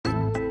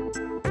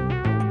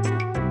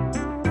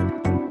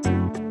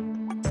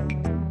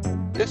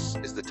This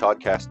is the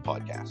Toddcast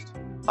podcast.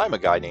 I'm a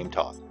guy named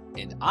Todd.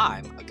 And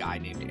I'm a guy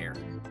named Eric.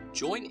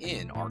 Join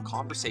in our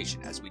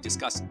conversation as we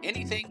discuss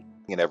anything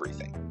And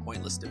everything.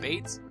 pointless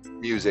debates,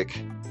 Music,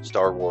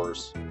 Star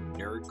Wars,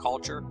 nerd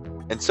culture,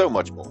 and so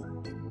much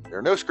more. There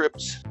are no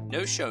scripts.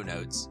 no show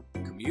notes.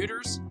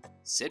 Commuters,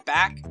 sit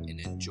back and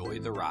enjoy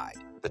the ride.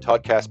 The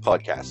Toddcast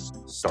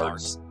podcast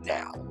Starts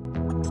now.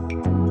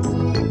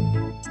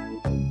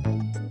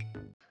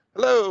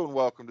 Hello and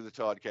welcome to the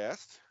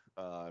Toddcast.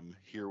 I'm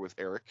here with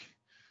Eric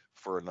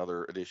for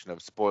another edition of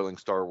Spoiling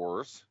Star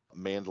Wars,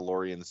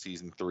 Mandalorian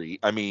Season 3.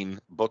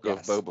 Book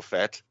Yes. of Boba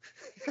Fett.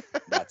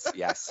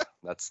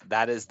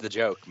 That is the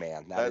joke,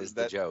 man. That- is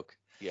the that- joke.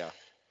 Yeah.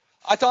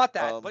 I thought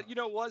that, Um, but it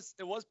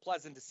was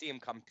pleasant to see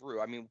him come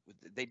through. I mean,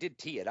 they did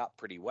tee it up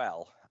pretty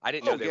well. I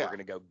didn't know they yeah. were going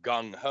to go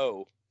gung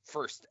ho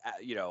first.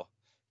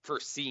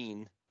 First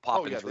scene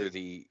popping yeah, through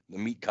the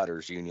meat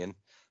cutters union.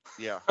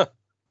 Yeah.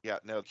 Yeah,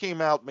 no, it came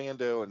out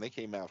Mando and they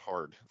came out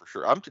hard for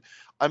sure.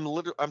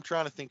 I'm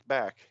trying to think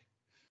back,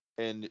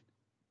 and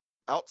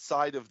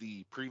outside of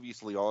the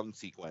previously on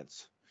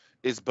sequence,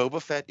 is Boba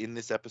Fett in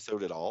this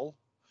episode at all?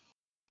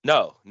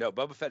 No,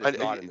 Boba Fett is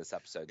I- not in this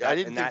episode. I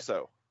didn't think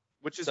so,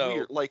 which is so-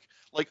 weird. Like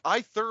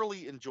I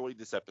thoroughly enjoyed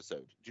this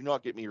episode. Do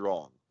not get me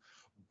wrong,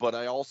 but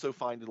I also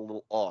find it a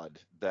little odd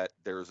that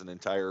there's an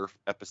entire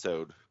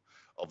episode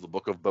of the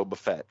Book of Boba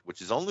Fett,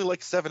 which is only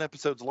like 7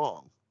 episodes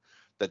long,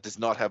 that does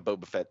not have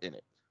Boba Fett in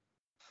it.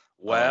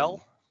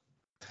 Well,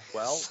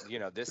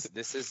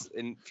 this has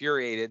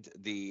infuriated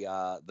the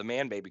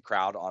man baby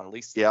crowd on at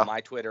least Yeah.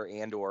 my Twitter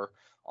and or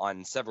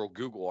on several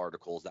Google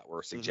articles that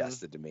were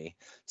suggested to me.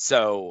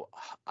 So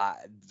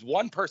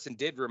one person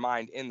did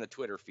remind in the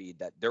Twitter feed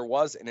that there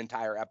was an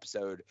entire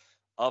episode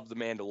of The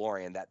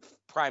Mandalorian that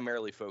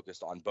primarily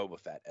focused on Boba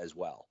Fett as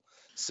well.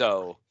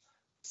 So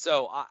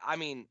I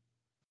mean,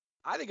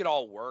 I think it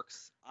all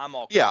works. I'm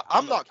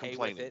I'm not okay with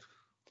complaining. it.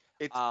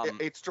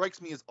 It strikes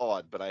me as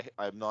odd, but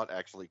I'm not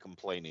actually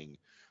complaining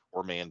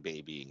or man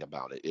babying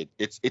about it.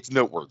 It's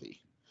noteworthy.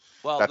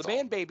 Well, That's the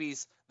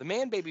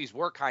man babies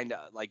were kind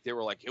of like, they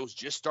were like, it was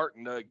just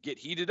starting to get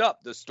heated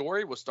up. The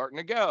story was starting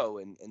to go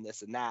and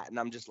this and that. And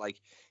I'm just like,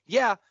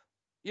 yeah,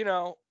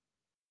 we're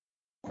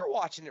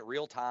watching it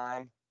real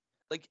time.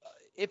 Like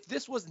if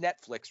this was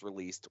Netflix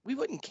released, we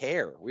wouldn't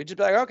care. We'd just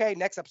be like, okay,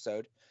 next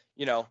episode,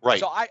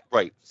 Right.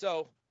 Right.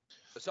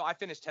 So I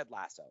finished Ted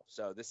Lasso.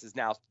 So this is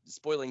now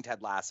spoiling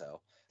Ted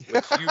Lasso,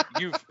 which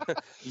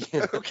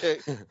Okay.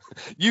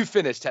 you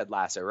finished Ted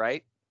Lasso,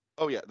 right?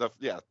 Oh yeah,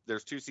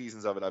 there's 2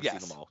 seasons of it. I've seen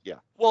Yes. them all. Yeah.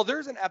 Well,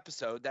 there's an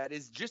episode that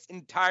is just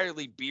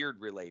entirely beard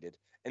related,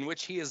 in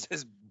which he is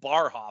his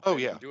bar hopping Oh,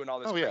 yeah. and doing all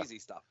this Oh, yeah. crazy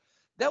stuff.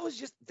 That was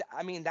just,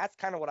 that's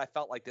kind of what I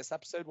felt like this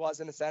episode was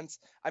in a sense.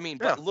 But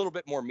Yeah. a little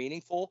bit more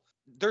meaningful.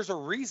 There's a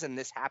reason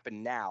this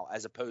happened now,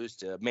 as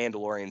opposed to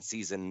Mandalorian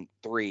season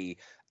 3,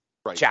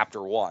 Right.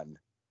 chapter 1.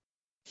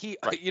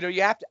 Right.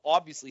 You have to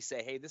obviously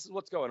say, hey, this is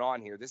what's going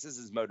on here. This is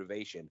his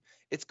motivation.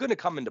 It's going to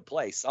come into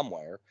play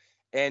somewhere.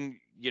 And,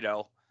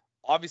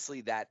 obviously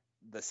that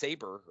the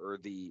saber or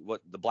the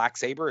black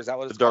saber, is that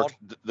what it's called?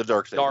 The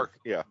dark saber.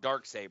 Yeah.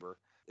 Dark saber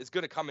is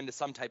going to come into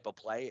some type of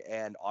play,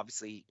 and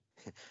obviously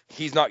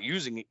he's not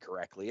using it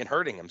correctly and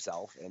hurting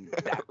himself, and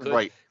that could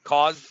Right.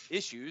 cause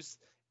issues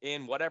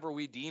in whatever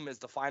we deem as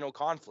the final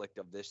conflict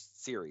of this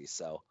series.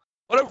 So,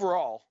 but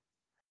overall,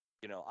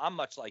 I'm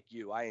much like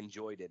you. I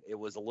enjoyed it. It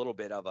was a little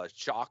bit of a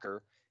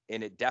shocker,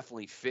 and it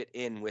definitely fit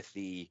in with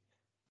the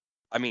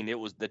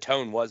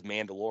tone was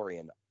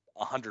Mandalorian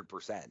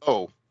 100%.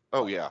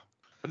 Oh yeah.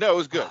 But no, it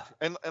was good.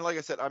 And like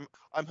I said,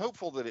 I'm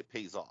hopeful that it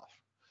pays off.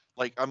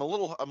 Like I'm a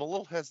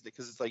little hesitant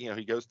because it's like,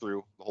 he goes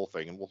through the whole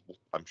thing, and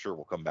I'm sure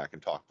we'll come back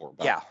and talk more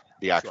about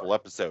the actual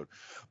episode.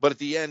 But at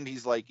the end,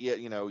 he's like, yeah,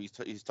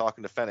 he's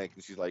talking to Fennec,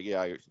 and she's like,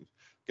 yeah, I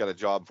got a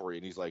job for you,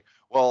 and he's like,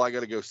 well, I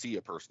got to go see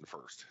a person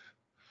first.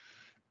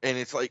 And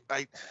it's like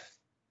I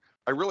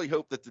really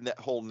hope that the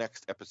whole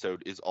next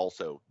episode is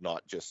also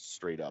not just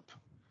straight up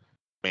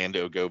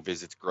Mando go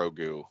visits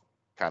Grogu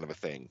kind of a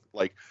thing.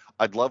 Like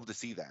I'd love to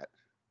see that,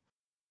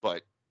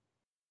 but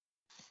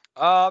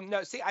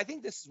no, see, I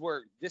think this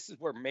is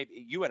where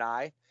maybe you and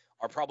I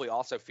are probably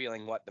also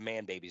feeling what the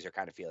man babies are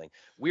kind of feeling.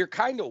 We're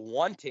kind of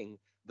wanting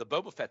the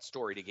Boba Fett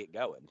story to get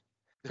going.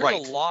 There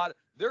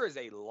is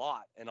a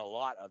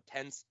lot of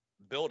tense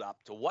build up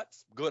to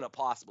what's going to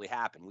possibly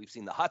happen. We've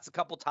seen the Hutts a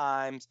couple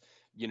times.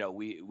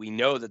 We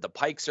know that the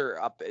Pikes are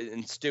up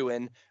and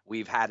stewing.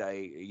 We've had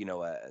a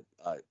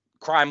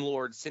crime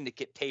lord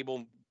syndicate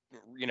table,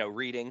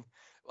 reading.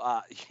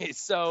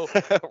 So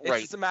right.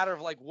 it's just a matter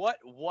of like what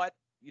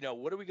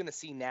are we going to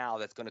see now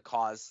that's going to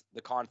cause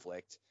the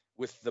conflict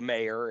with the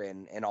mayor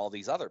and all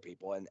these other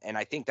people, and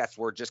I think that's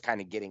we're just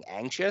kind of getting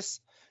anxious.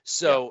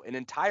 So an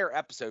entire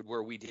episode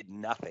where we did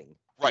nothing,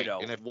 Right.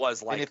 and it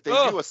was like, and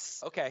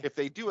if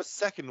they do a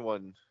second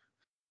one,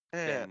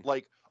 Then-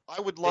 like I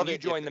would love then you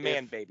it. join the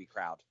man baby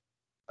crowd,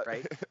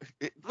 right?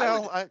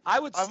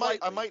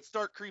 I might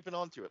start creeping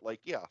onto it. Like,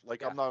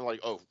 I'm not like,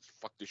 oh,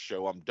 fuck this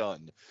show, I'm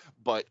done.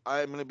 But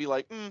I'm gonna be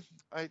like,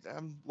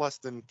 I'm less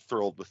than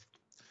thrilled with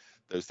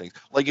those things.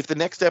 Like if the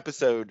next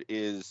episode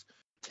is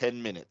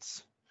 10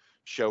 minutes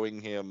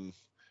showing him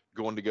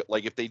going to go,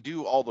 like if they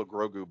do all the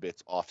Grogu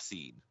bits off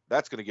scene,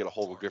 that's going to get a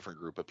whole different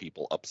group of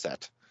people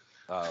upset.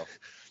 Oh,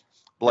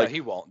 like no,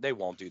 he won't. They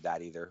won't do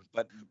that either.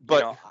 But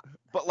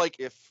like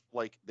if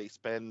like they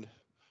spend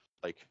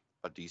like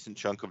a decent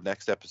chunk of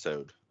next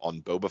episode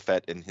on Boba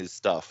Fett and his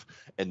stuff,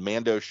 and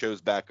Mando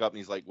shows back up and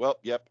he's like, well,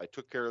 yep, I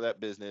took care of that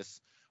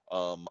business.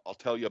 I'll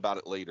tell you about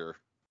it later.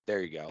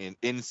 There you go.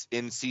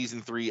 In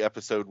season 3,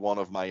 episode 1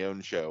 of my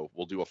own show,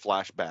 we'll do a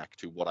flashback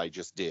to what I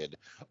just did.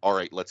 All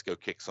right, let's go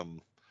kick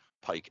some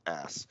Pike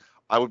ass.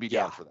 I would be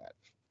down for that.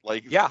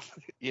 Like,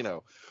 you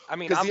know, I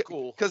mean, I'm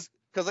cool because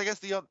I guess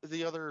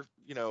the other,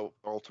 you know,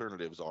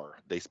 alternatives are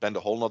they spend a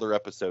whole nother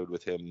episode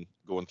with him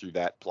going through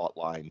that plot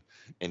line,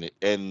 and it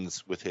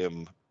ends with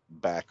him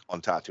back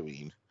on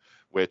Tatooine,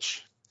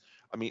 which,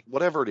 I mean,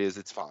 whatever it is,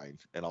 it's fine,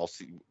 and I'll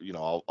see, you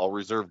know, I'll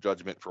reserve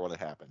judgment for when it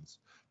happens.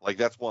 Like,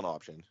 that's one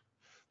option.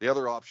 The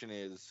other option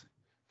is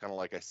kind of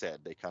like I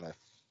said, they kind of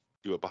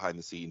do it behind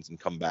the scenes and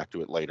come back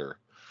to it later.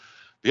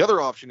 The other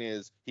option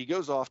is he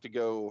goes off to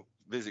go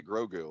visit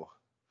Grogu,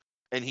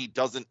 and he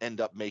doesn't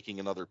end up making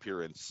another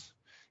appearance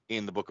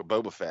in the Book of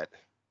Boba Fett,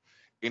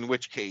 in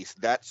which case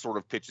that sort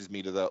of pitches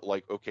me to the,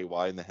 like, okay,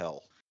 why in the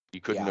hell?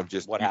 You couldn't have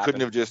just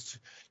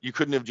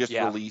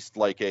released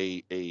like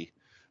a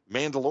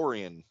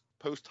Mandalorian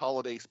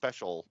post-holiday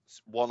special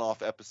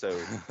one-off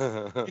episode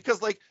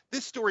because like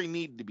this story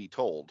needed to be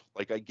told.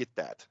 Like I get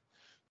that,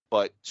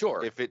 but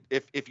sure,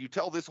 if you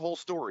tell this whole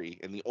story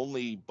and the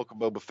only Book of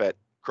Boba Fett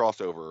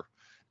crossover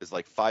is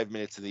like 5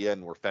 minutes in the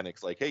end where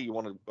Fennec's like, hey, you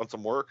want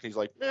some work? And he's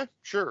like,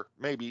 sure,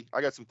 maybe.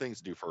 I got some things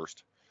to do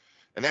first,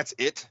 and that's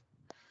it.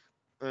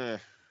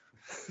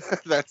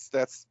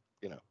 That's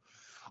you know,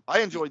 I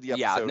enjoyed the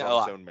episode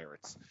on its own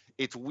merits.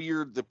 It's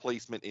weird the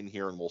placement in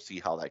here, and we'll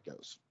see how that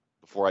goes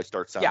before I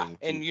start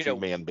sounding too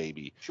man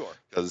baby. Sure.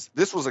 Because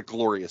this was a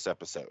glorious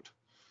episode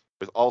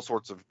with all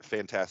sorts of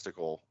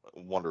fantastical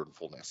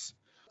wonderfulness.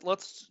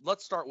 Let's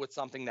start with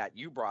something that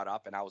you brought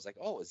up, and I was like,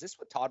 oh, is this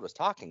what Todd was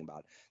talking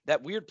about?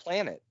 That weird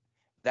planet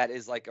that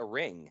is like a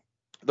ring.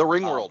 The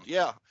Ring World,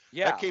 yeah.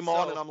 Yeah. That came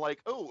on, and I'm like,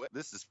 oh,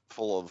 this is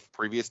full of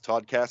previous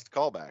Toddcast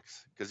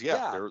callbacks. Because,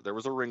 there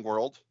was a Ring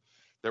World.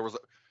 There was,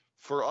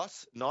 for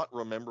us, not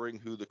remembering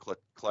who the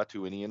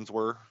Klatooinians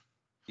were.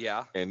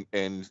 Yeah. And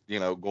you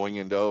know, going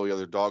into,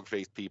 they're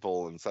dog-faced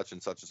people and such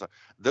and such and such.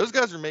 Those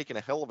guys are making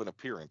a hell of an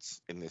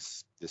appearance in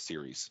this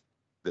series.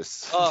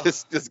 This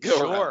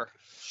go.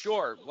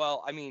 Sure.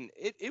 Well, I mean,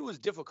 it was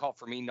difficult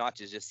for me not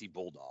to just see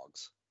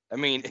bulldogs. I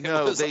mean,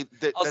 that's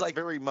like,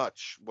 very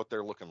much what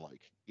they're looking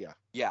like. Yeah.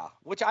 Yeah.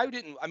 Which I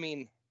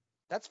mean,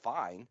 that's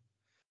fine.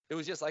 It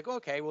was just like,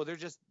 okay, well, they're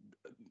just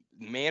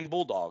man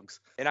bulldogs.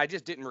 And I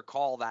just didn't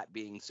recall that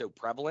being so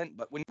prevalent.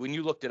 But when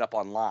you looked it up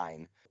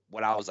online,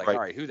 when I was like, all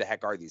right, who the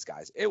heck are these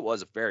guys? It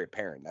was very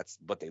apparent. That's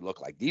what they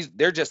look like.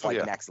 They're just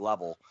like next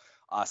level.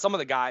 Some of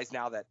the guys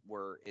now that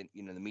were in,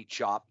 the meat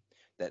shop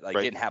that like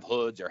didn't have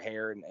hoods or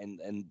hair.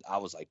 And I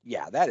was like,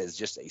 yeah, that is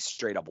just a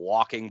straight up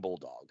walking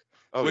bulldog.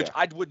 Which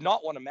I would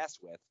not want to mess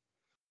with.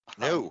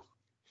 No.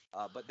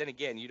 But then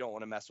again, you don't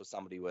want to mess with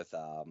somebody with,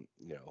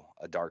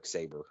 a dark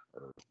saber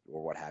or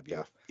what have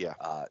you. Yeah.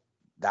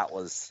 It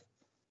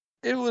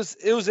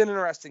was an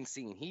interesting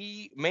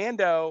scene.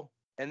 Mando,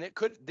 and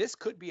this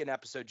could be an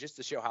episode just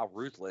to show how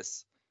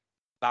ruthless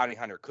Bounty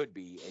Hunter could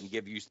be and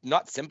give you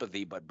not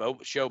sympathy, but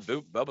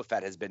Boba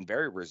Fett has been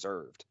very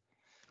reserved.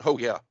 Oh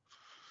yeah.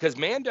 Because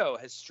Mando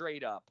has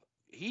straight up,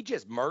 he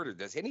just murdered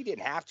this, and he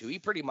didn't have to. He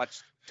pretty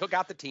much took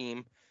out the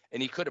team.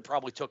 And he could have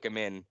probably took him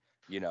in,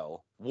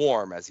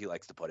 warm, as he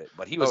likes to put it.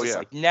 But he was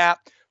like, nah,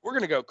 we're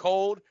going to go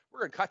you're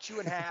going to cut you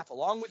in half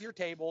along with your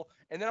table.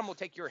 And then I'm going to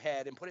take your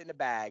head and put it in a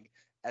bag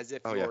as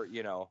if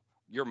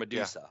you're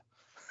Medusa.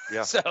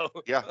 Yeah. So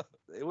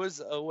it was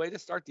a way to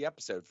start the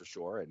episode for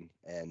sure.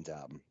 And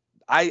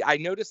I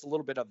noticed a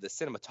little bit of the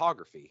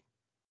cinematography.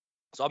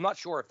 So I'm not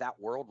sure if that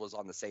world was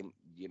on the same,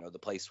 the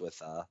place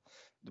with,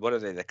 what are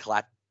they, the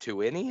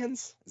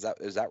Klatooinians?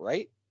 Is that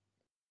right?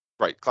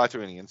 Right,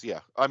 Klatooinians,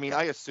 yeah. I mean,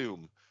 I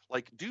assume,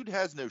 like, dude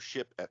has no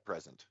ship at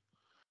present.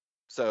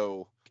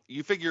 So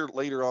you figure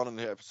later on in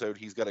the episode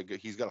he's got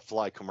to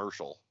fly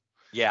commercial.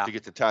 Yeah. To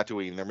get to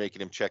Tatooine. They're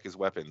making him check his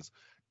weapons.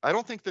 I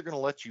don't think they're going to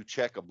let you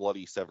check a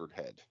bloody severed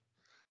head.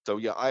 So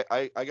yeah,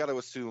 I got to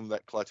assume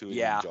that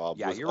Klatooinian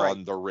job was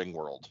on the Ring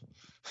World.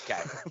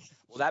 Okay.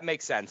 Well, that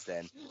makes sense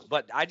then.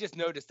 But I just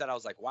noticed that I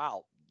was like,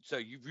 wow. So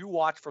you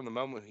watch from the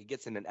moment he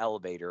gets in an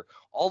elevator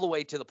all the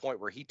way to the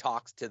point where he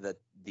talks to the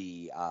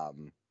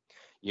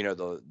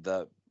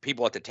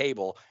people at the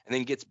table and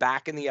then gets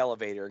back in the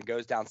elevator and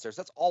goes downstairs.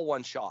 That's all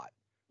one shot.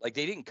 Like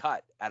they didn't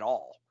cut at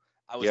all.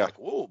 I was like,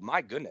 oh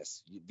my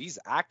goodness, these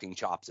acting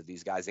chops of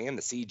these guys and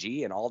the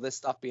CG and all this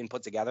stuff being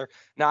put together.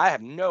 Now I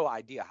have no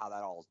idea how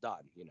that all is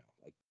done.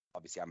 Like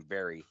obviously I'm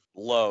very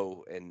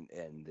low in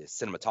the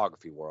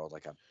cinematography world.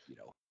 Like I've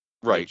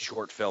made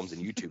short films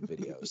and YouTube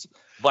videos,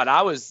 but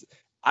I was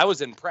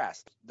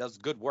impressed. That was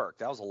good work.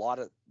 That was a lot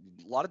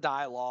of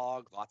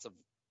dialogue, lots of,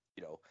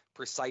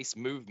 precise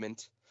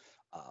movement.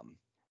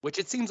 Which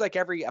it seems like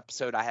every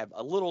episode I have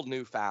a little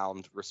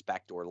newfound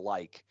respect or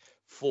like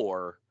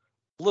for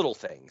little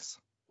things,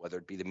 whether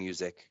it be the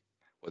music,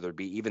 whether it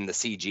be even the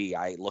CG.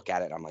 I look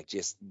at it and I'm like,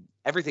 just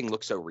everything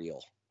looks so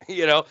real,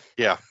 you know?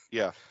 Yeah.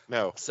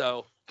 No.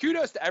 So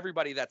kudos to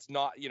everybody that's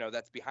not,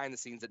 that's behind the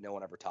scenes that no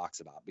one ever talks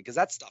about, because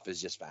that stuff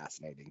is just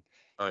fascinating.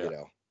 Oh,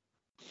 yeah.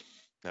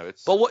 No,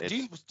 it's. But what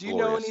it's do you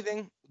know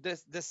anything?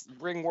 This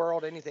ring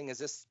world, anything? Has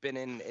this been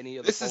in any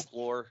of the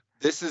folklore?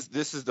 This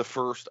is the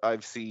first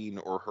I've seen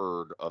or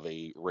heard of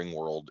a ring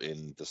world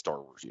in the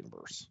Star Wars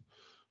universe.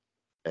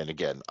 And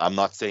again, I'm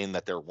not saying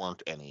that there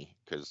weren't any,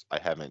 because I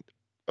haven't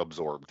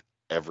absorbed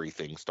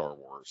everything Star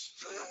Wars.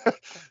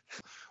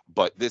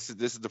 But this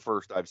is the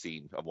first I've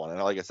seen of one. And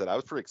like I said, I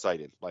was pretty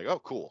excited. Like, oh,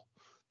 cool.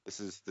 This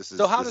is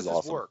So how does this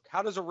awesome. work?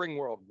 How does a ring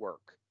world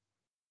work?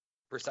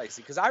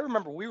 Precisely, because I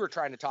remember we were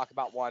trying to talk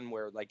about one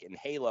where, like in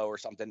Halo or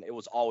something, it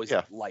was always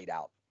light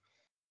out.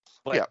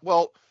 But, yeah,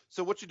 well,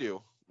 so what you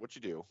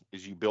do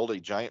is you build a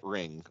giant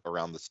ring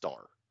around the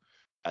star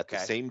at the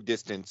same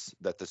distance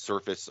that the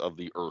surface of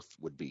the Earth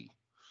would be.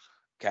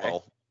 Okay.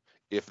 Well,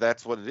 if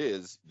that's what it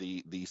is,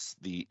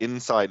 the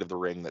inside of the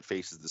ring that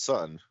faces the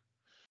sun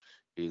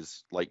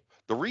is like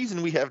the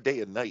reason we have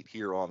day and night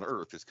here on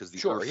Earth is because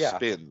the Earth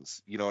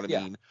spins. You know what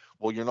I mean?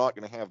 Well, you're not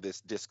going to have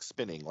this disc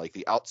spinning. Like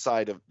the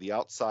outside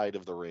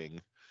of the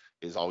ring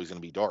is always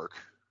going to be dark.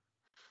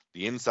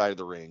 The inside of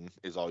the ring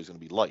is always going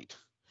to be light.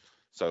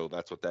 So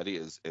that's what that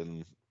is.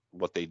 And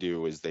what they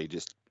do is they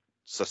just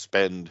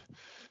suspend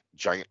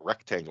giant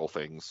rectangle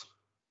things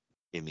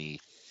in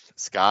the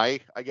sky,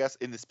 I guess,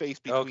 in the space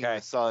between the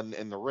sun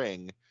and the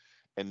ring,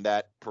 and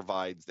that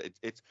provides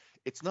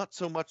it's not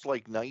so much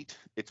like night,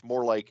 it's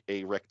more like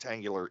a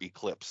rectangular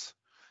eclipse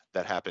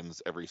that happens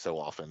every so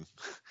often.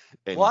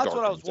 And well, that's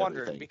what I was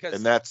wondering, because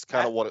and that's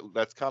kind of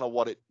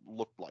what it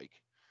looked like.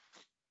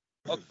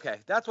 Okay,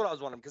 that's what I was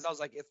wondering, because I was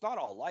like, it's not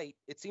all light.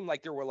 It seemed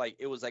like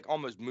it was like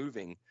almost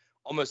moving,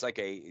 almost like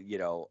a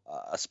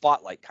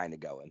spotlight kind of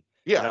going.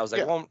 Yeah, and I was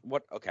like, well,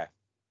 what? Okay,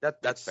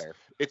 that's fair.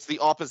 It's the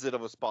opposite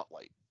of a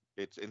spotlight.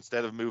 It's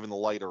instead of moving the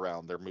light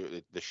around,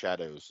 the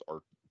shadows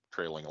are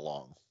trailing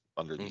along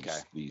under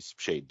these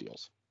shade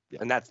deals. Yeah.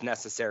 And that's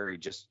necessary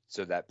just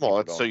so that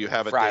so you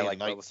have a day and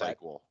night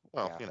cycle.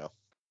 Well,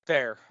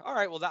 Fair. All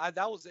right. Well,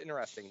 that was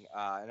interesting,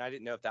 and I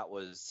didn't know if that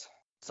was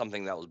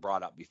something that was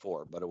brought up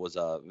before, but it was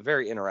a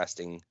very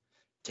interesting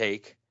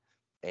take.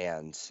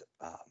 And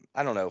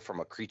I don't know, from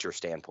a creature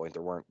standpoint,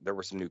 there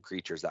were some new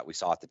creatures that we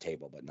saw at the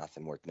table, but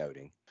nothing worth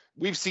noting.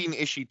 We've seen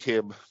Ishi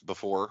Tib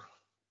before,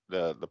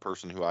 the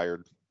person who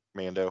hired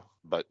Mando,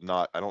 but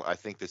not. I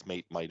think this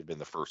might have been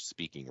the first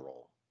speaking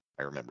role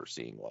I remember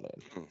seeing one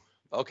in.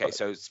 Okay,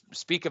 so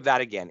speak of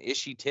that again.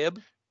 Ishi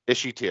Tib.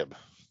 Ishi Tib.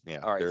 Yeah.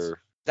 All right.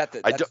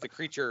 That's the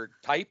creature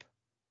type.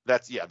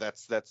 That's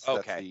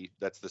okay.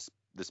 That's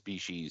the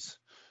species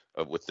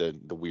with the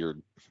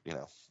weird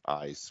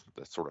eyes,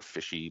 the sort of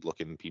fishy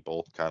looking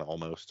people, kind of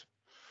almost.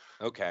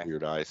 Okay.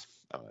 Weird eyes.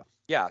 I don't know.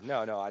 Yeah.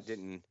 No, I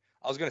didn't.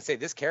 I was gonna say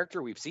this character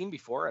we've seen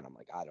before, and I'm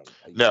like, I don't.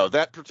 No,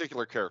 that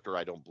particular character,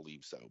 I don't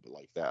believe so. But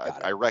like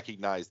that, I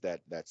recognize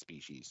that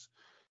species,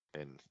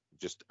 and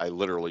I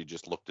literally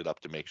just looked it up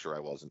to make sure I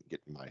wasn't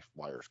getting my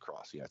wires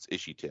crossed. Yeah, it's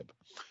Ishi Tib.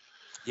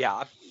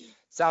 Yeah,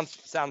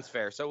 sounds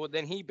fair. So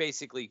then he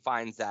basically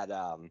finds that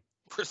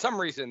for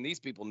some reason these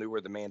people knew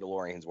where the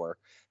Mandalorians were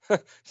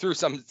through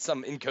some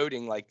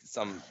encoding, like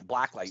some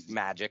blacklight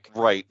magic.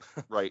 Right.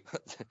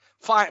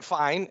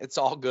 Fine, it's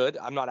all good.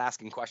 I'm not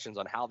asking questions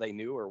on how they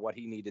knew or what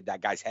he needed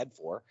that guy's head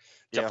for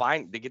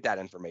to get that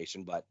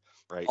information, but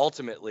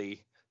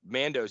ultimately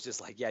Mando's just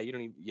like, yeah, you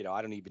don't even,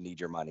 I don't even need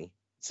your money.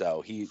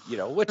 So he,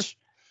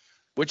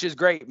 which is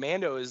great.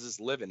 Mando is just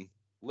living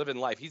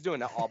life. He's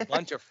doing a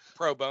bunch of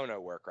pro bono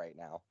work right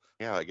now.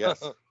 Yeah, I guess.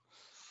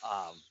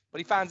 But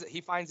he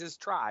finds his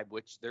tribe,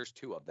 which there's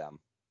two of them.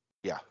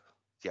 Yeah.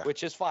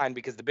 Which is fine,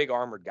 because the big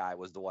armored guy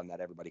was the one that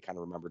everybody kind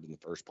of remembered in the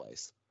first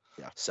place.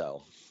 Yeah.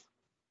 So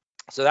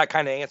that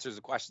kind of answers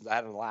the questions I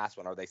had in the last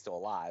one. Are they still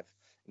alive?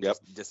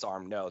 Just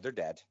disarmed? No, they're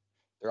dead.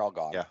 They're all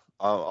gone. Yeah.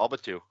 All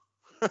but two.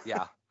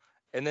 Yeah.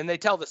 And then they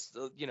tell this,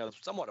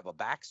 somewhat of a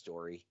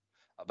backstory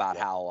about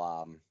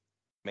how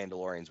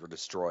Mandalorians were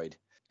destroyed,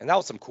 and that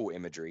was some cool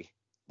imagery,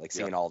 like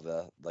seeing all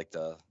the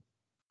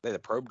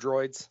probe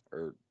droids,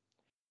 or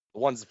the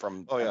ones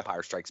from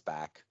Empire Strikes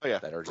Back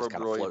that are just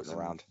kind of floating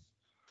around.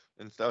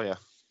 And so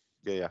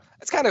yeah.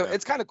 It's kind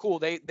of cool.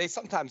 They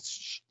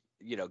sometimes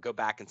go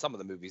back in some of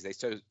the movies. They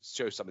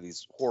show some of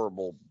these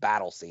horrible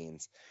battle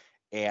scenes,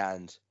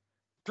 and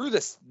through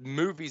the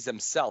movies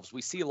themselves,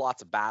 we see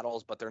lots of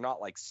battles, but they're not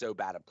like so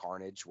bad of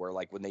carnage where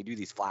like when they do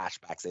these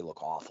flashbacks, they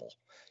look awful.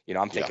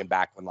 I'm thinking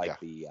back when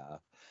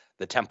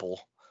the temple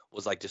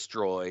was like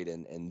destroyed,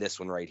 and this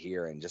one right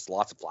here, and just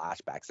lots of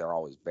flashbacks. They're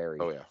always very,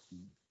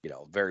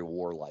 very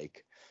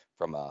warlike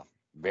from a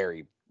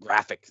very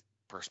graphic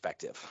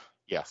perspective.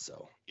 Yeah.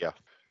 So, yeah.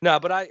 No,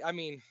 but I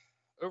mean,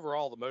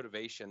 overall, the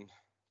motivation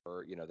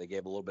for, they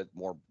gave a little bit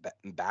more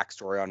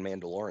backstory on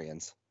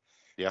Mandalorians.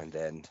 Yeah. And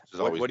then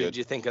what did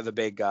you think of the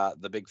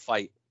big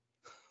fight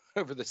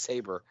over the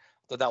saber?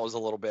 I thought that was a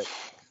little bit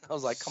I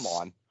was like, come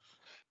on.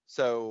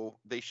 So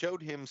they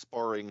showed him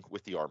sparring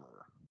with the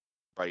armorer,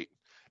 right?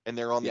 And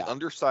they're on the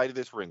underside of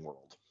this ring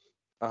world.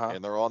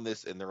 And they're on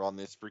this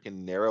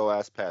freaking narrow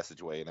ass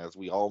passageway. And as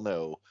we all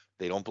know,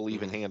 they don't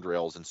believe in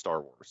handrails in Star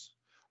Wars,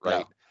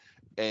 right?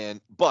 No.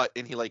 And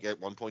he like at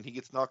one point he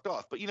gets knocked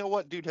off. But you know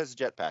what? Dude has a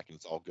jetpack and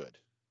it's all good,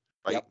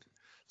 right? Yep.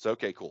 So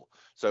okay, cool.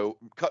 So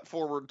cut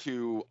forward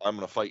to I'm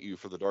gonna fight you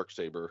for the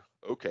Darksaber.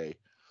 Okay.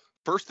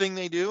 First thing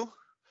they do,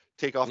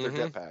 take off their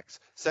jetpacks.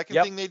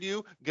 Second thing they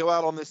do, go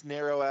out on this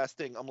narrow ass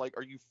thing. I'm like,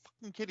 are you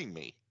fucking kidding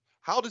me?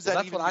 How does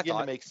that even begin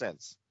to make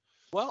sense?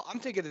 Well, I'm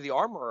thinking of the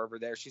armorer over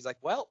there. She's like,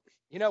 well,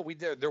 you know,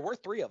 there were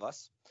 3 of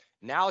us.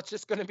 Now it's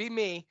just going to be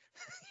me.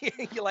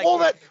 You're like,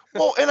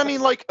 and I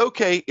mean, like,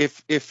 okay,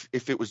 if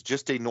it was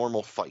just a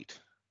normal fight,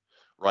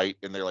 right?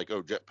 And they're like,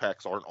 oh,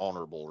 jetpacks aren't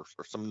honorable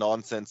or some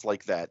nonsense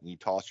like that, and you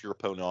toss your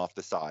opponent off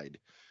the side,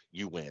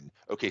 you win.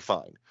 Okay,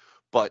 fine.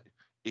 But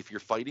if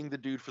you're fighting the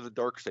dude for the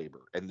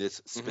Darksaber and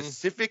this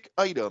specific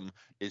item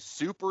is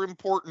super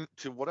important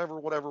to whatever,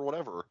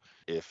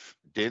 if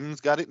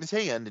Din's got it in his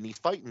hand and he's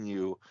fighting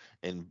you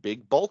and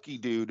big bulky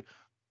dude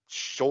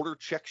shoulder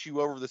checks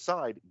you over the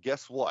side,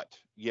 guess what?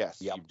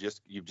 Yes,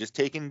 you've just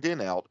taken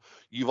Din out.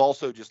 You've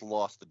also just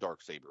lost the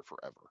Darksaber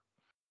forever.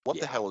 What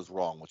the hell is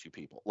wrong with you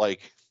people?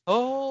 Like,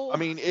 I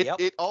mean,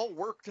 it all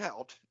worked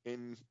out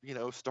in, you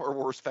know, Star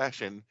Wars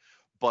fashion.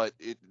 But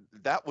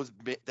that was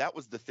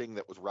the thing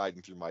that was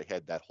riding through my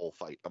head that whole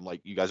fight. I'm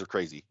like, you guys are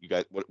crazy. You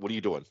guys, what are you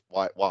doing?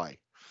 Why?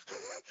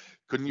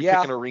 Couldn't you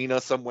pick an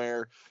arena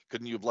somewhere?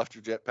 Couldn't you have left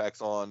your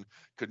jetpacks on?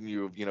 Couldn't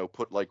you have, you know,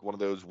 put like one of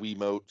those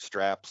Wiimote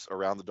straps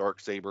around the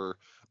Darksaber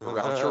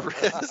around your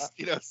wrist?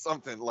 You know,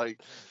 something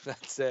like.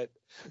 That's it.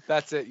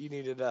 You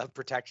needed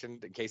protection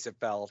in case it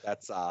fell.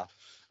 That's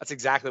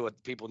exactly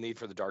what people need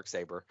for the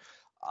Darksaber.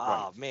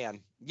 Oh, man.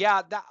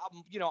 Yeah, that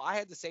you know, I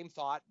had the same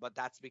thought, but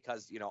that's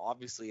because, you know,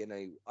 obviously in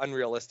a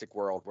unrealistic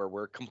world where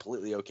we're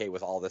completely okay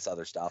with all this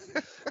other stuff,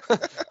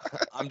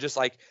 I'm just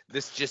like,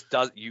 this just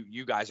does,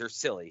 you guys are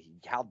silly.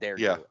 How dare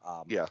you?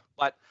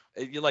 But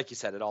like you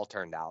said, it all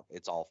turned out.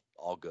 It's all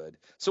good.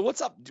 So what's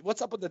up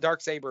with the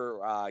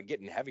Darksaber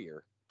getting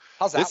heavier?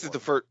 How's that? This is the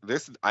first.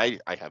 I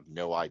have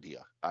no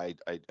idea. I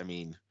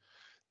mean,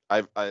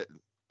 I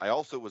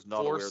also was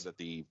not aware that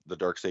the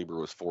Darksaber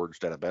was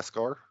forged at a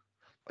Beskar.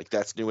 Like,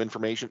 that's new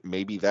information.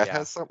 Maybe that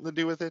has something to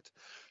do with it.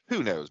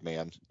 Who knows,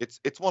 man?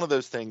 It's one of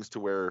those things to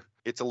where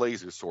it's a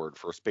laser sword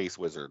for a space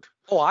wizard.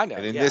 Oh, I know.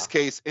 And in this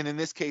case,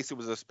 it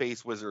was a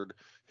space wizard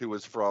who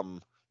was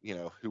from, you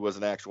know, who was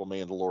an actual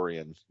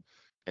Mandalorian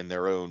in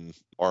their own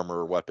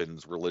armor,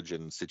 weapons,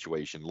 religion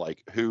situation.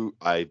 Like, who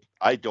I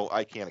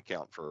can't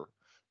account for.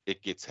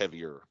 It gets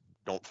heavier.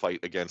 Don't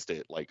fight against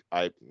it. Like,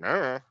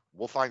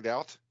 we'll find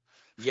out.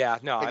 Yeah,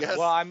 no.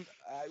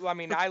 I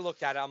mean, I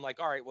looked at it. I'm like,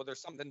 all right, well, there's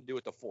something to do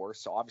with the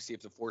Force. So obviously,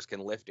 if the Force can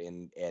lift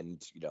and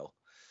you know,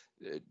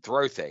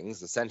 throw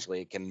things,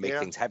 essentially, it can make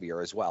things heavier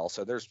as well.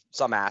 So there's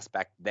some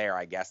aspect there,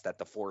 I guess, that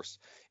the Force,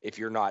 if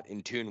you're not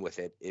in tune with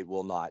it, it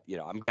will not. You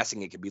know, I'm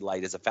guessing it could be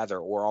light as a feather,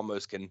 or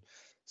almost can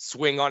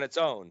swing on its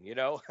own. You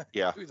know,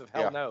 who the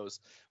hell knows?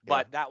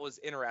 But that was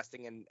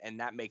interesting, and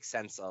that makes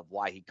sense of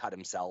why he cut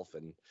himself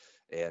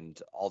and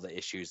all the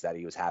issues that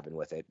he was having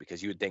with it,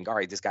 because you would think, all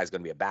right, this guy's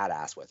going to be a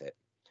badass with it.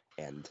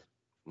 And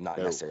not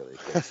necessarily.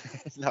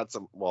 Not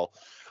some. Well,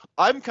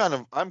 I'm kind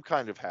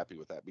of happy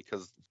with that,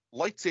 because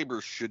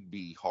lightsabers should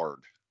be hard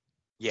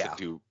to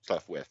do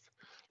stuff with.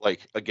 Like,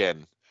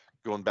 again,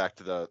 going back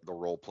to the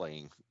role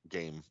playing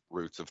game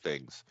roots of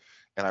things,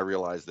 and I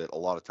realize that a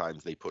lot of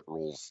times they put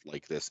rules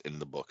like this in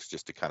the books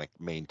just to kind of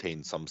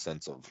maintain some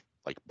sense of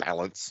like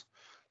balance,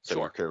 so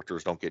your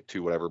characters don't get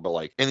too whatever. But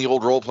like in the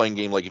old role playing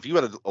game, like if you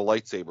had a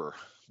lightsaber,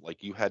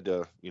 like you had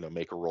to, you know,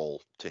 make a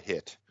roll to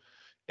hit.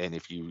 And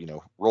if you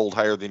know, rolled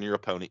higher than your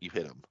opponent, you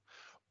hit him.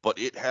 But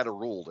it had a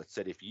rule that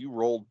said if you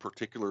rolled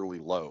particularly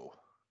low,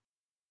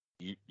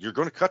 you're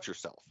going to cut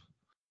yourself.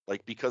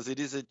 Like, because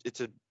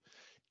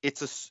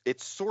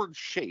it's sword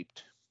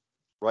shaped,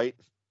 right?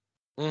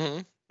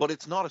 Mm-hmm. But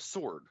it's not a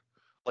sword.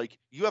 Like,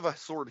 you have a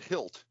sword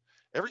hilt.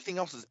 Everything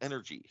else is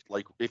energy.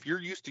 Like, if you're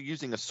used to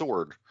using a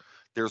sword,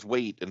 there's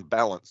weight and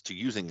balance to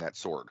using that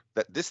sword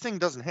that this thing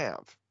doesn't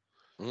have.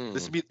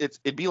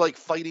 It'd be like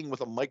fighting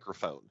with a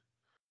microphone,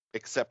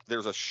 except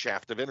there's a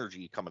shaft of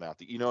energy coming out.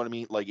 You know what I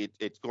mean? Like,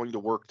 it's going to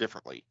work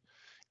differently.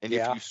 And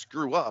if you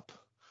screw up,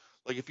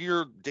 like if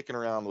you're dicking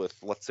around with,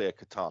 let's say, a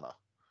katana,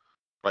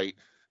 right?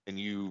 And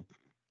you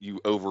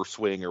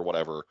overswing or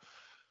whatever,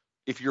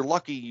 if you're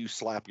lucky, you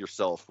slap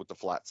yourself with the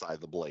flat side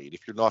of the blade.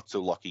 If you're not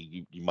so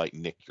lucky, you might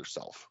nick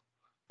yourself,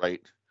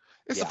 right?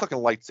 It's a fucking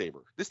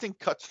lightsaber. This thing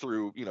cuts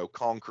through, you know,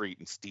 concrete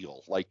and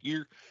steel. Like,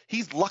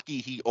 he's lucky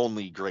he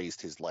only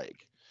grazed his leg.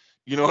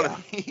 You know what I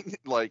mean?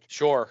 Like,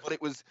 sure. But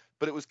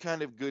it was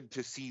kind of good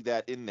to see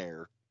that in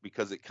there,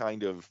 because it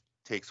kind of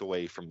takes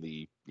away from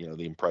the, you know,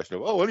 the impression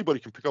of, oh, anybody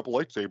can pick up a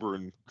lightsaber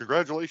and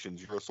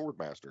congratulations, you're a sword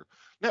master.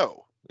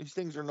 No, these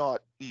things are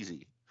not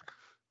easy,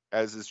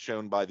 as is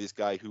shown by this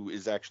guy who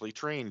is actually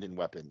trained in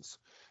weapons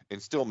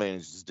and still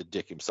manages to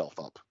dick himself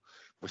up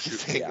with the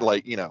thing,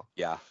 like, you know.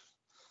 Yeah.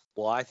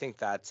 Well, I think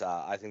that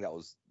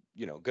was,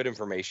 good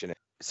information.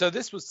 So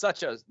this was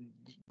such a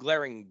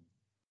glaring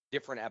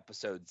different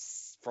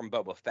episodes from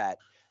Boba Fett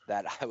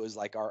that I was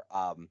like,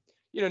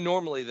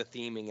 normally the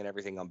theming and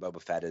everything on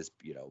Boba Fett has,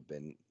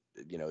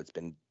 it's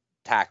been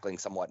tackling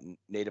somewhat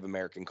Native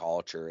American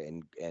culture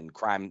and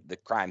the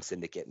crime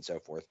syndicate and so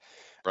forth.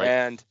 Right.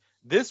 And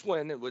this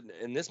one,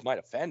 and this might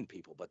offend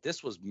people, but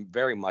this was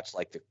very much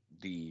like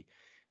the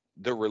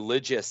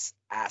religious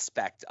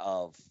aspect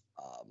of,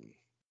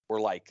 or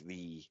like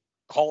the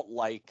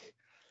cult-like,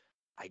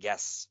 I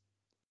guess,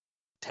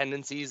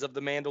 tendencies of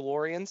the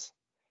Mandalorians.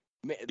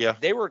 Yeah,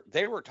 they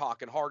were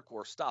talking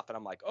hardcore stuff, and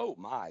I'm like, oh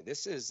my,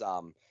 this is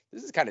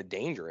kind of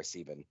dangerous,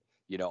 even,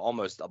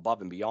 almost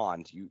above and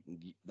beyond. You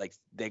like,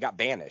 they got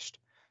banished,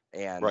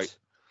 and right,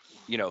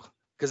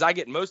 because I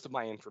get most of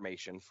my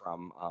information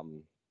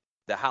from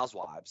the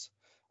Housewives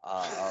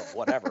of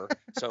whatever.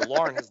 So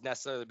Lauren has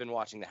necessarily been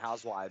watching the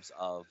Housewives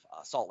of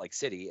Salt Lake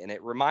City, and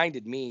it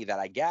reminded me that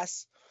I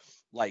guess,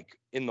 like,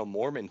 in the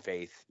Mormon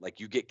faith,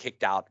 like, you get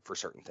kicked out for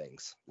certain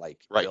things, like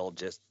right, they'll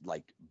just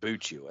like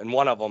boot you. And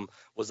one of them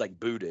was like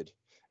booted,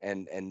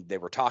 and they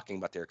were talking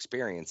about their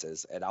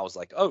experiences, and I was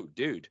like, oh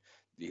dude,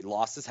 he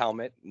lost his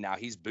helmet, now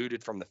he's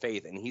booted from the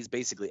faith, and he's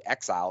basically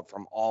exiled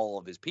from all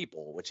of his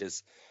people, which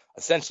is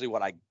essentially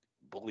what I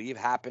believe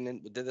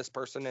happened to this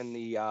person in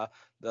the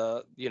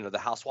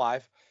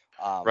housewife.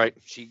 Right.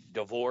 She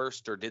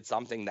divorced or did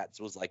something that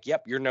was like,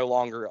 yep, you're no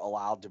longer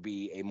allowed to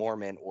be a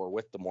Mormon or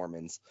with the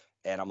Mormons.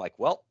 And I'm like,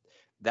 well,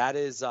 that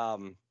is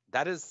something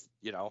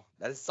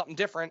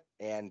different.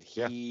 And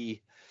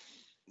he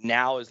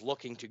now is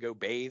looking to go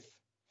bathe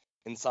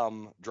in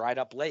some dried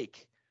up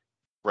lake,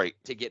 right,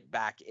 to get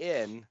back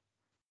in,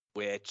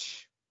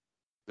 which,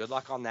 good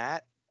luck on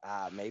that.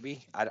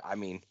 Maybe. I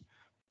mean,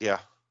 yeah,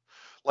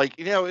 like,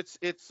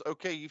 it's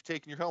okay. You've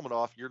taken your helmet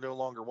off. You're no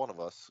longer one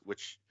of us,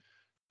 which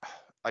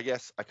I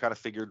guess I kind of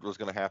figured was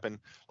going to happen.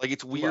 Like,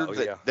 it's weird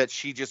that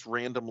she just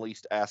randomly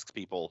asks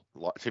people,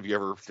 have you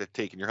ever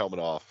taken your helmet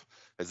off?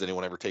 Has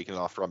anyone ever taken it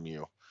off from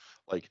you?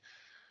 Like,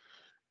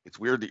 it's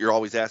weird that you're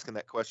always asking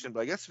that question,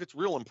 but I guess if it's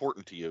real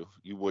important to you,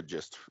 you would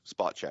just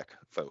spot check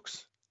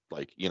folks.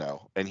 Like,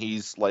 and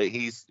he's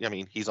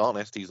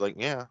honest. He's like,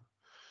 yeah.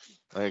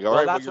 Like, all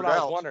right, that's what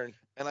I was wondering.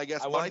 And I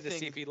guess I wanted to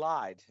see if he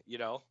lied,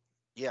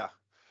 Yeah.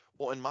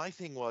 Well, and my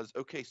thing was,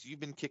 okay, so you've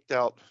been kicked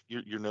out.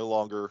 You're no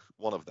longer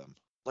one of them.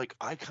 Like,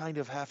 I kind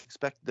of half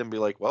expected them to be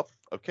like, well,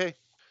 okay,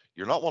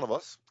 you're not one of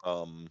us.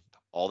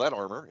 All that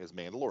armor is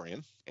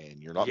Mandalorian,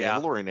 and you're not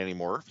Mandalorian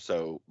anymore.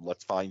 So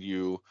let's find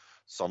you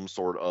some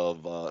sort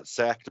of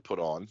sack to put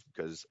on,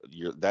 because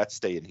that's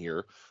staying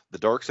here. The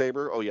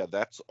Darksaber, oh yeah,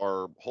 that's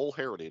our whole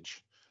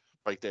heritage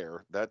right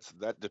there. That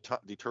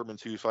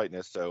determines who's fighting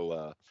us.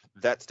 So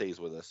that stays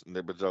with us. And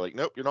they're like,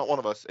 nope, you're not one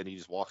of us. And he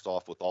just walks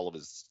off with all of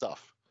his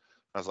stuff.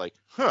 I was like,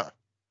 huh,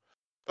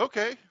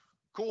 okay,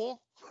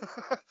 cool.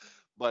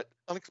 But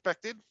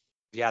unexpected.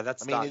 Yeah,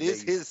 it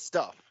is his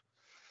stuff.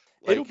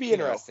 Like, it'll be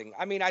interesting.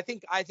 I mean, I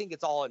think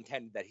it's all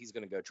intended that he's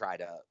going to go try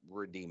to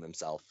redeem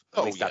himself.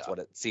 At least that's what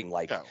it seemed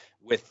like.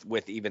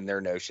 With even their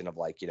notion of,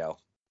 like,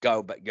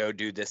 go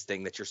do this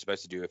thing that you're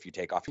supposed to do if you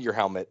take off your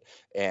helmet,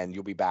 and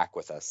you'll be back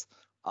with us.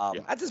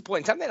 At this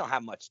point in time, they don't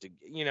have much to.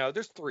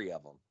 There's 3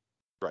 of them,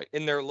 right,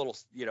 in their little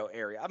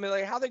area. I mean,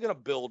 like, how are they going to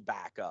build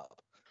back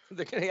up?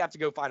 They're going to have to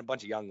go find a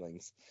bunch of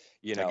younglings.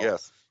 I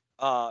guess.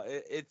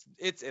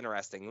 It's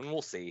interesting, and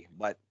we'll see.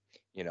 But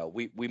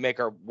we make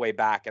our way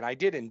back, and I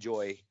did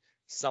enjoy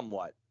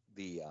somewhat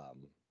the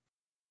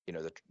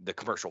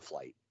commercial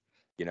flight.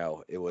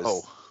 It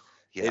was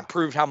it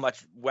proved how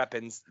much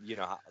weapons,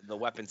 the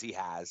weapons he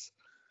has,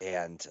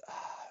 and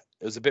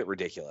it was a bit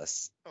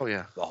ridiculous. Oh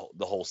yeah,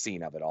 the whole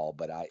scene of it all,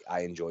 but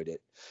I enjoyed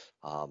it.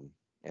 And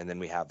then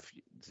we have,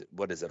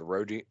 what is it, a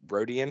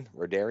Rodarian?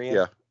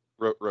 Yeah,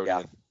 Rodian.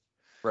 Yeah.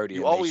 Rodian.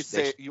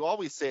 You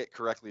always say it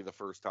correctly the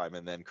first time,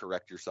 and then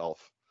correct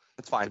yourself.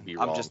 It's fine.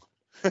 I'm just,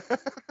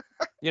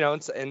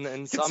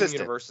 in some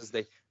universes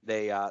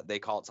they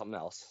call it something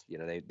else.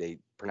 They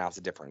pronounce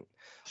it different.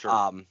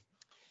 Sure.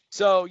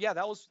 So yeah,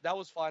 that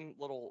was fun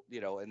little,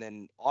 and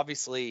then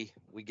obviously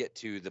we get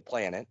to the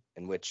planet,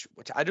 in which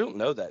I don't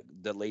know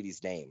the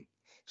lady's name.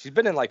 She's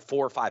been in like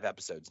 4 or 5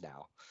 episodes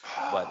now,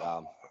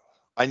 but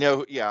I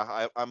know.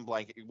 Yeah, I'm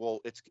blanking.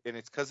 Well, it's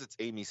because it's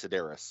Amy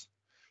Sedaris,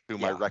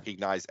 whom I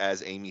recognize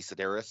as Amy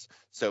Sedaris.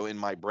 So in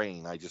my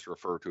brain, I just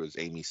refer to as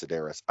Amy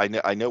Sedaris.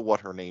 I know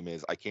what her name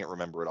is. I can't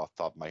remember it off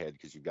the top of my head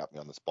because you got me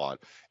on the spot.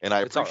 And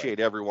I appreciate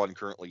everyone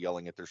currently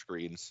yelling at their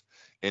screens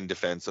in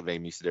defense of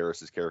Amy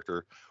Sedaris'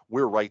 character.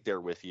 We're right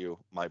there with you.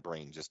 My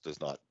brain just does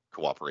not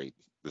cooperate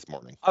this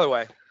morning. By the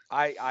way,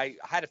 I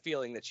had a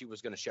feeling that she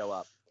was going to show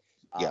up.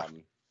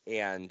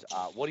 And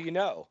what do you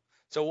know?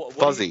 So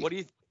Fuzzy. What do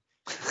you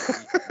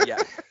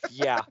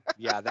yeah,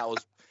 that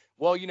was.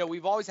 Well,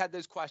 we've always had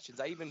those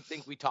questions. I even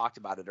think we talked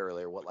about it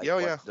earlier. What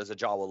does a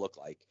Jawa look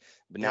like?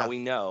 But now we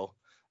know.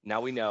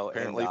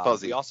 Apparently and,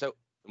 fuzzy.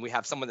 We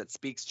have someone that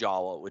speaks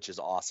Jawa, which is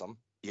awesome.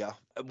 Yeah.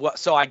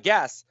 So I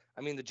guess,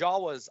 the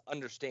Jawas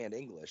understand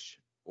English,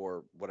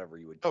 or whatever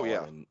you would call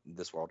it in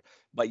this world.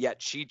 But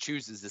yet she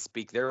chooses to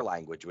speak their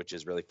language, which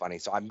is really funny.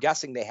 So I'm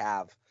guessing they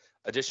have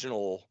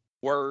additional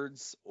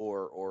words,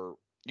 or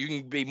you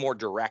can be more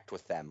direct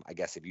with them, I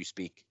guess, if you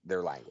speak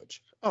their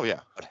language. Oh,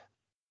 yeah.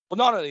 Well,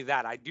 not only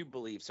that, I do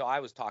believe. So I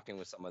was talking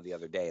with someone the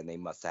other day, and they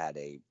must have had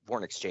a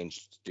foreign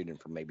exchange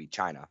student from maybe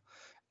China,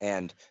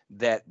 and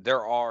that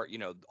there are,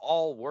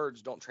 all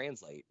words don't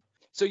translate.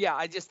 So yeah,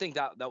 I just think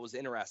that was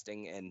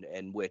interesting,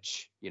 and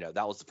which,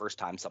 that was the first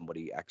time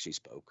somebody actually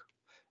spoke.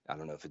 I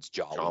don't know if it's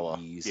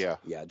Jawa.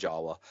 Yeah,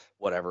 Jawa,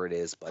 whatever it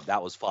is, but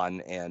that was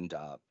fun. And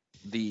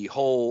the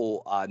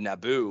whole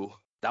Naboo,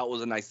 that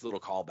was a nice little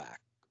callback,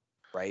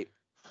 right?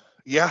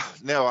 Yeah,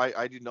 no,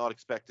 I did not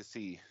expect to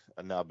see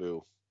a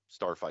Naboo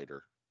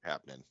starfighter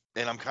happening,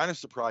 and I'm kind of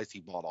surprised he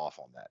bought off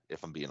on that,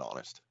 if I'm being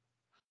honest.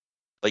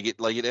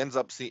 It ends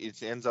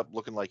up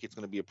looking like it's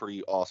going to be a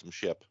pretty awesome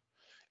ship,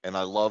 and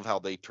I love how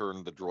they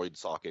turned the droid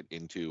socket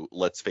into,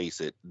 let's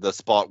face it, the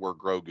spot where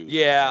Grogu's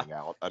hang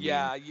out. I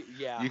mean,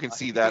 you can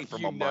see that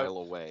from a mile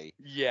away.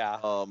 Yeah.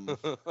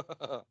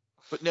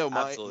 But no,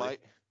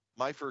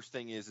 my first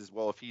thing is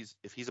well,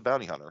 if he's a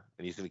bounty hunter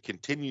and he's going to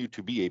continue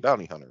to be a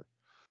bounty hunter,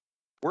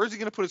 where is he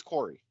going to put his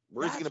quarry?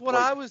 Where is he going to put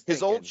I was thinking.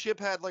 His old ship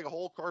had like a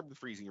whole carbon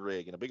freezing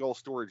rig and a big old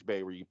storage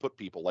bay where you put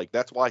people. Like,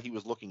 that's why he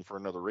was looking for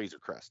another Razor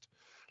Crest.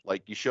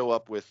 Like, you show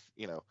up with,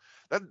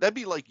 that'd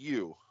be like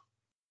you.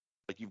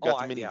 Like, you've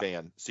got the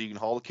minivan, so you can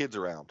haul the kids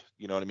around.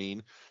 You know what I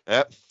mean?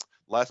 That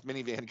last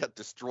minivan got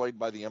destroyed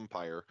by the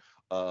Empire.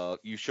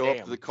 You show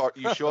up to the car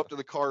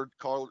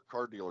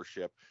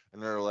dealership,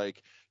 and they're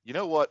like, you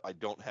know what? I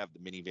don't have the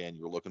minivan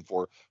you're looking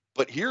for,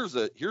 but here's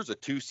a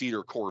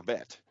 2-seater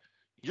Corvette.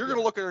 You're going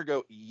to look at her and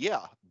go,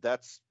 yeah,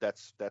 that's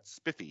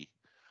spiffy.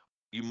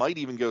 You might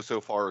even go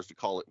so far as to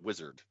call it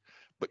wizard,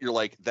 but you're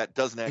like, that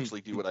doesn't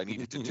actually do what I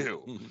need it to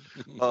do.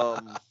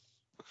 But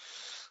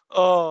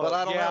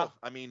I don't know.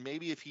 I mean,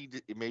 maybe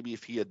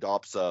if he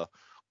adopts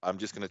I'm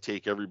just going to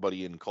take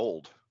everybody in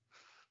cold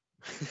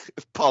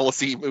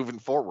policy moving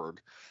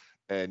forward,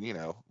 and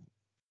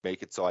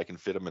make it so I can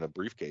fit him in a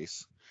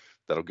briefcase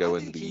that'll go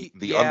in the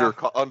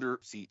under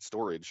seat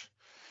storage.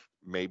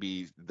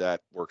 Maybe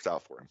that works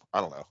out for him.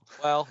 I don't know.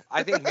 Well,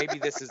 I think maybe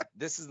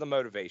this is the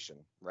motivation,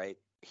 right?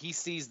 He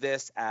sees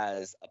this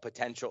as a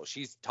potential.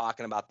 She's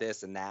talking about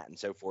this and that and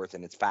so forth,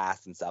 and it's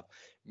fast and stuff.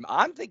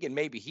 I'm thinking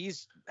maybe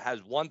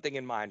has one thing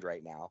in mind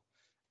right now,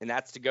 and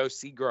that's to go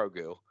see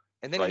Grogu,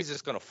 and then he's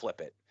just going to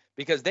flip it,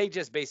 because they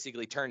just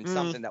basically turned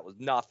something that was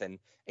nothing,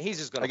 and he's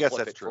just going to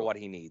flip it for what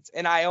he needs.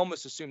 And I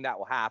almost assume that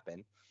will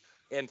happen.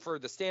 And for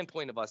the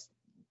standpoint of us,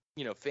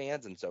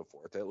 fans and so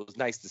forth, it was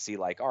nice to see,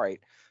 like, all right,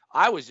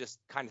 I was just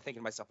kind of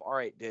thinking to myself, all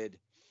right,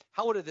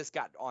 how would have this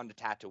got onto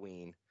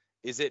Tatooine?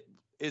 Is it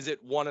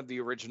one of the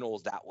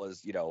originals that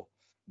was,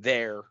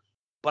 there?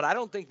 But I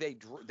don't think they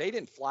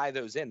didn't fly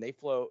those in. They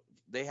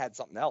had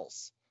something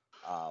else.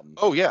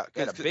 They had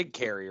a big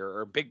carrier,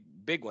 or a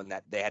big one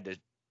that they had to,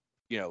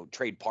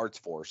 trade parts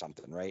for or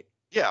something, right?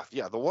 Yeah.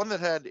 The one that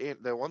had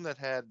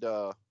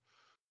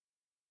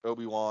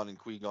Obi-Wan and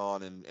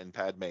Qui-Gon and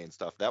Padme and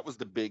stuff. That was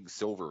the big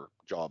silver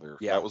jobber.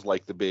 Yeah. That was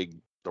like the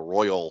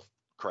royal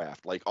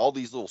craft. Like, all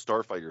these little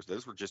starfighters,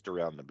 those were just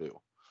around Naboo.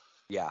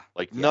 Yeah.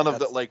 Like, none of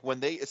the, like, when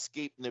they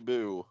escaped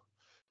Naboo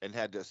and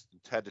had to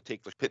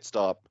take the pit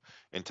stop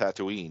in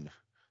Tatooine,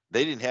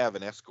 they didn't have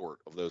an escort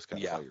of those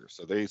kind of fighters.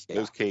 So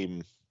those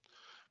came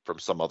from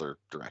some other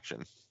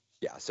direction.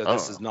 Yeah. So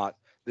this is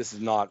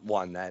not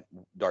one that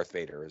Darth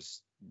Vader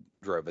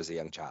drove as a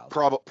young child.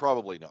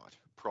 Probably not.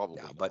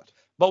 Not.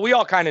 But we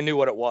all kind of knew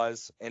what it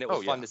was, and it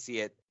was fun to see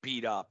it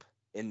beat up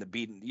in the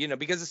beaten,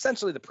 because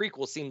essentially the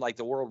prequel seemed like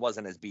the world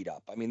wasn't as beat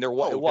up. I mean, it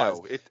was.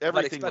 No,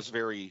 everything was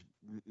very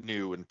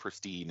new and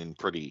pristine and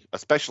pretty,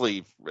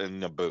 especially in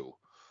Naboo,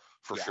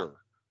 for sure.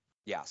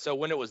 Yeah. So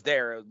when it was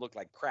there, it looked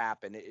like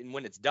crap, and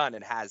when it's done,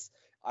 it has.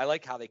 I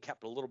like how they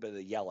kept a little bit of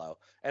the yellow,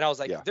 and I was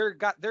like,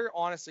 there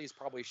honestly is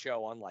probably a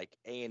show on like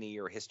A&E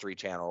or History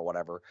Channel or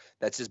whatever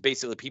that's just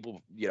basically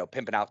people,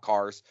 pimping out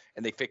cars,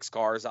 and they fix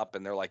cars up,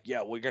 and they're like,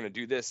 yeah, we're gonna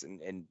do this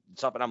and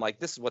stuff, and I'm like,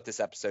 this is what this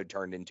episode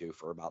turned into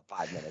for about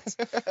 5 minutes,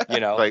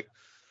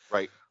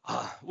 right,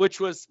 which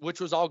was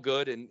all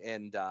good,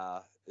 and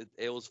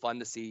it was fun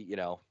to see,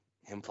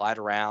 him fly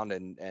around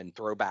and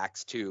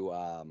throwbacks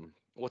to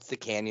what's the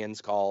canyons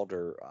called,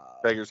 or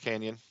Beggar's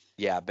Canyon.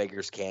 Yeah,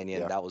 Beggar's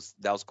Canyon. Yeah. That was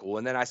cool.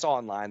 And then I saw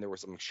online there were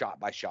some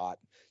shot by shot,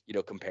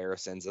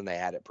 comparisons, and they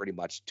had it pretty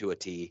much to a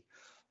T,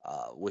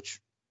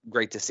 which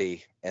great to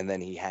see. And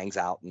then he hangs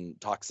out and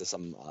talks to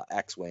some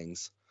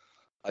X-wings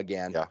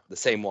again, the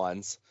same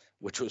ones,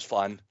 which was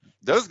fun.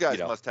 Those guys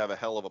must have a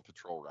hell of a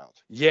patrol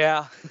route.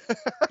 Yeah,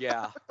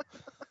 yeah.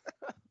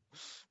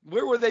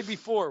 Where were they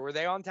before? Were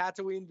they on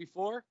Tatooine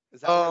before?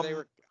 Is that where they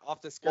were? Off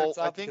the skirts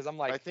up, because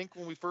I think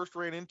when we first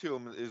ran into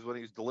him is when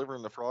he was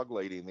delivering the frog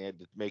lady, and they had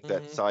to make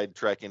that side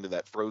trek into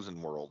that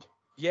frozen world.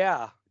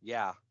 Yeah.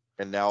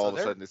 And now all of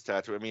a sudden it's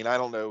Tatooine. I mean, I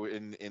don't know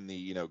in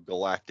the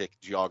galactic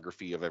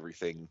geography of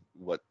everything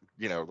what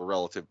the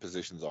relative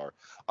positions are.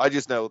 I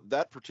just know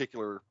that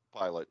particular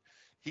pilot,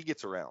 he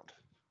gets around.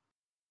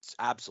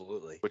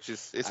 Absolutely. Which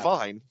is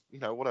fine,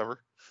 whatever.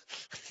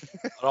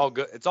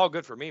 It's all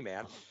good for me,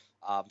 man.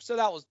 So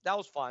that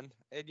was fun,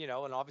 and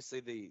and obviously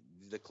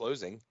the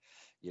closing,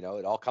 it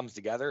all comes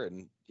together,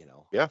 and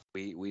yeah,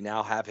 we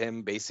now have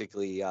him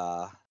basically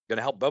going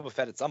to help Boba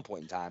Fett at some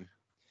point in time,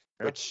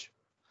 yeah. which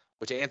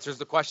answers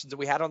the questions that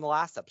we had on the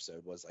last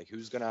episode, was like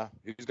who's gonna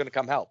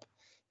come help,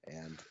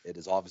 and it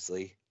is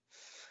obviously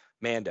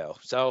Mando.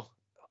 So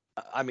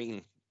I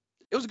mean,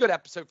 it was a good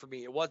episode for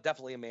me. It was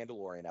definitely a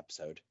Mandalorian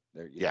episode.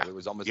 There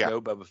was almost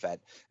no Boba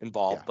Fett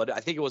involved, but I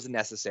think it was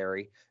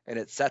necessary, and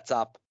it sets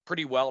up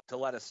pretty well to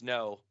let us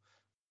know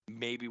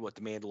maybe what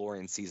the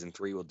Mandalorian season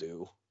 3 will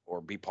do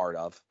or be part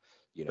of.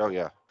 Oh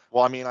yeah.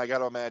 Well, I mean, I got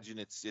to imagine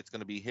it's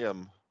going to be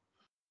him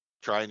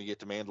trying to get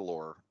to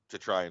Mandalore to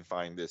try and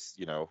find this,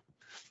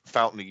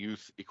 Fountain of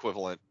Youth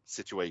equivalent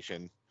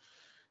situation,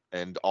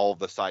 and all of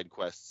the side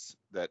quests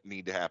that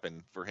need to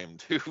happen for him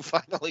to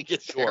finally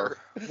get there.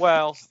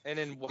 Well, and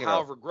then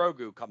however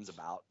Grogu comes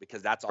about,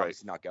 because that's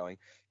obviously not going.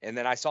 And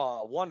then I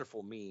saw a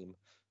wonderful meme,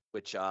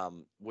 which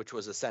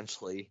was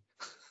essentially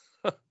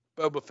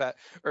Boba Fett,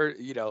 or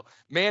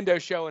Mando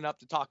showing up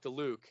to talk to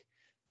Luke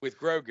with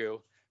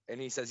Grogu, and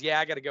he says, "Yeah,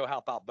 I got to go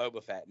help out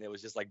Boba Fett," and it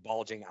was just like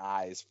bulging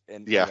eyes,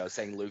 and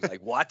saying Luke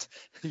like, "What?"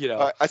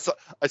 I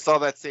saw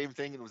that same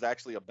thing and was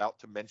actually about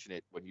to mention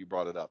it when you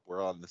brought it up.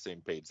 We're on the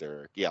same page there,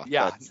 Eric.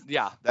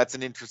 Yeah. That's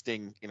an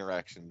interesting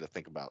interaction to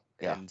think about.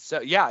 Yeah. And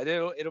so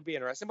it'll be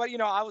interesting. But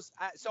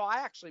I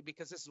actually,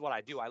 because this is what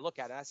I do, I look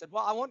at it and I said,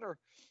 well, I wonder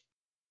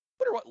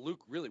what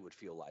Luke really would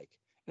feel like.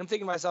 And I'm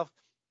thinking to myself,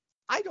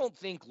 I don't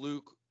think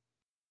Luke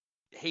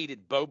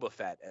hated Boba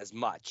Fett as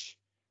much.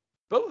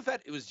 Boba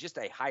Fett, it was just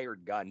a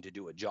hired gun to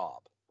do a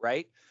job,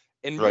 right?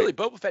 And really,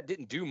 Boba Fett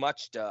didn't do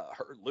much to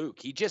hurt Luke.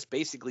 He just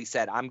basically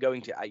said, I'm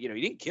going to, he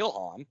didn't kill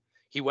Han.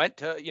 He went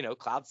to,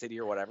 Cloud City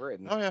or whatever,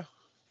 and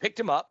picked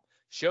him up,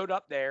 showed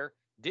up there,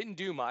 didn't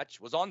do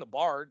much, was on the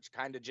barge,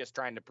 kind of just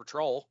trying to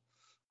patrol.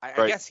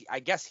 I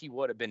guess he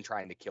would have been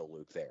trying to kill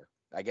Luke there.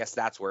 I guess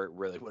that's where it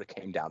really would have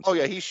came down to. Oh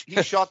yeah, he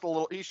shot the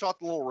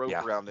little rope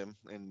around him,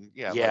 and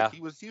like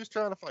he was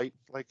trying to fight.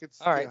 Like it's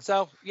all right.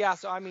 So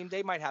I mean,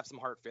 they might have some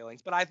heart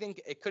feelings, but I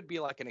think it could be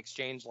like an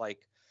exchange, like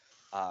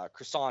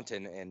Croissant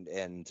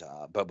and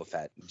Boba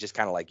Fett, just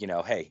kind of like,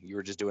 hey, you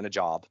were just doing a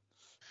job,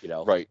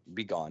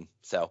 be gone.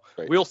 So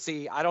we'll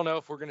see. I don't know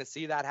if we're gonna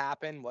see that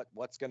happen.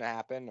 What's gonna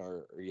happen,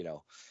 or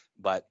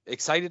but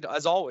excited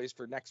as always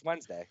for next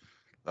Wednesday.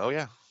 Oh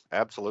yeah,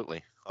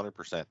 absolutely,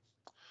 100%.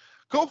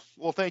 Cool.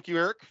 Well, thank you,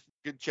 Eric.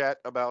 Good chat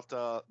about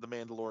the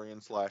Mandalorian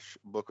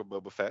 / Book of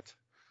Boba Fett.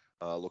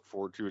 Look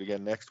forward to it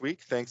again next week.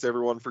 Thanks,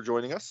 everyone, for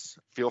joining us.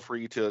 Feel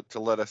free to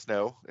let us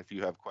know if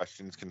you have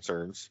questions,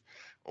 concerns,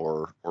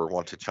 or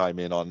want to chime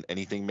in on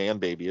anything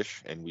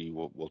man-babyish, and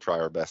we'll try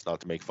our best not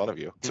to make fun of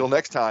you. Till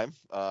next time,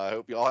 I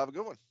hope you all have a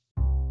good one.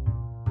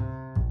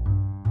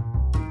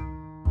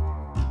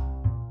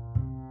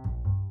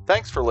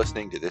 Thanks for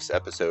listening to this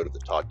episode of the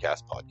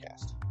Toddcast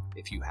Podcast.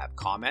 If you have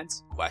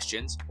comments,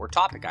 questions, or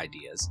topic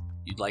ideas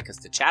you'd like us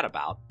to chat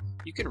about,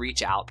 you can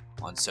reach out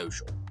on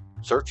social.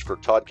 Search for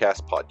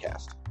Toddcast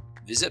Podcast.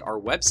 Visit our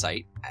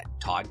website at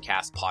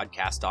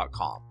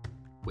toddcastpodcast.com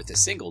with a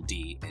single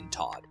D in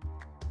Todd.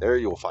 There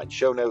you will find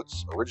show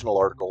notes, original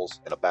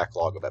articles, and a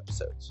backlog of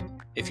episodes.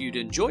 If you'd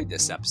enjoyed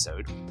this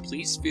episode,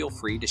 please feel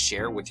free to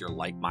share with your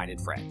like-minded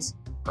friends.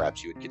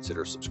 Perhaps you would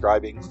consider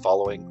subscribing,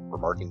 following, or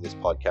marking this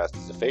podcast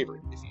as a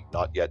favorite if you've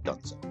not yet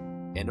done so.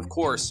 And of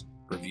course,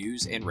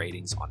 reviews and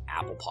ratings on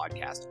Apple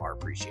Podcasts are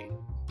appreciated.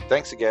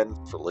 Thanks again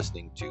for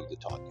listening to the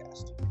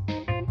Toddcast.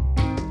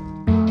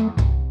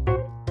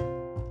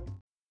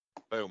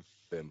 Boom.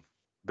 Boom.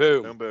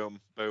 Boom. Boom. Boom.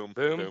 Boom.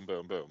 Boom.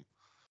 Boom. Boom.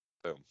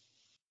 Boom.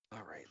 All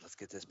right, let's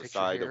get this picture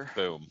side here. Of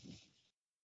boom.